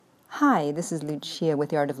Hi, this is Lucia with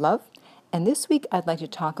The Art of Love, and this week I'd like to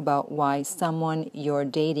talk about why someone you're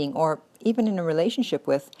dating or even in a relationship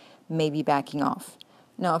with may be backing off.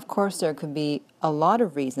 Now, of course, there could be a lot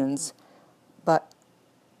of reasons, but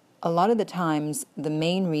a lot of the times the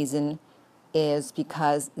main reason is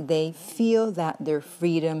because they feel that their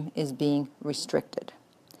freedom is being restricted.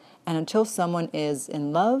 And until someone is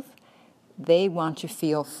in love, they want to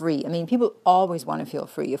feel free. I mean, people always want to feel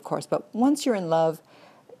free, of course, but once you're in love,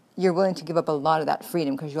 you're willing to give up a lot of that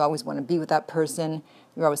freedom because you always want to be with that person.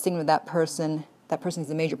 You're always thinking with that person. That person is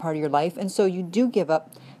a major part of your life. And so you do give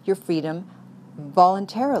up your freedom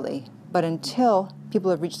voluntarily. But until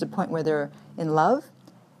people have reached the point where they're in love,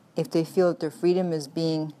 if they feel that their freedom is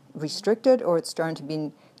being restricted or it's starting to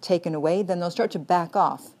be taken away, then they'll start to back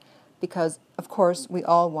off. Because, of course, we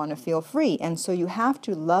all want to feel free. And so you have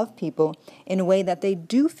to love people in a way that they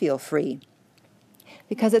do feel free.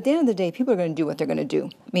 Because at the end of the day, people are going to do what they're going to do.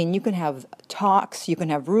 I mean, you can have talks, you can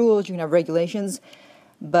have rules, you can have regulations,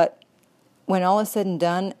 but when all is said and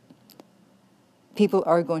done, people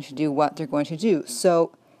are going to do what they're going to do.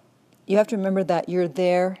 So you have to remember that you're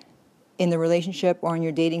there in the relationship or in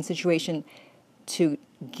your dating situation to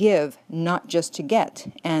give, not just to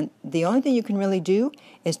get. And the only thing you can really do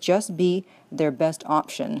is just be their best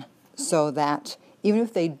option so that even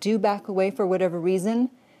if they do back away for whatever reason,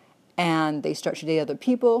 and they start to date other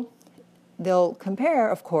people, they'll compare,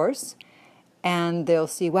 of course, and they'll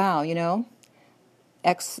see, wow,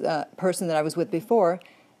 X person that I was with before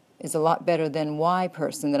is a lot better than Y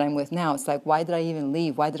person that I'm with now. It's like, why did I even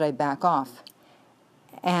leave? Why did I back off?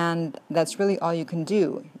 And that's really all you can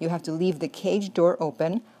do. You have to leave the cage door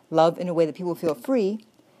open, love in a way that people feel free,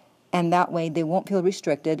 and that way they won't feel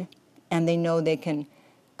restricted, and they know they can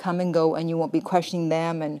come and go, and you won't be questioning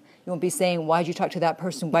them, and you won't be saying, why did you talk to that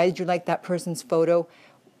person? Why did you like that person's photo?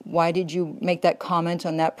 Why did you make that comment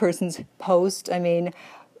on that person's post? I mean,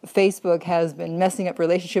 Facebook has been messing up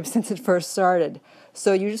relationships since it first started.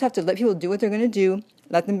 So you just have to let people do what they're going to do.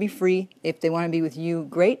 Let them be free. If they want to be with you,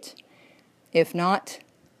 great. If not,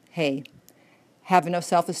 hey, have enough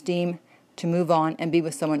self-esteem to move on and be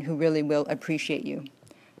with someone who really will appreciate you.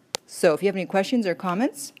 So if you have any questions or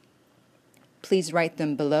comments, please write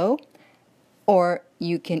them below, or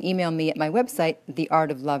you can email me at my website,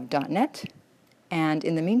 theartoflove.net. And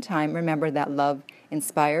in the meantime, remember that love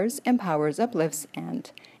inspires, empowers, uplifts,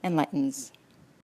 and enlightens.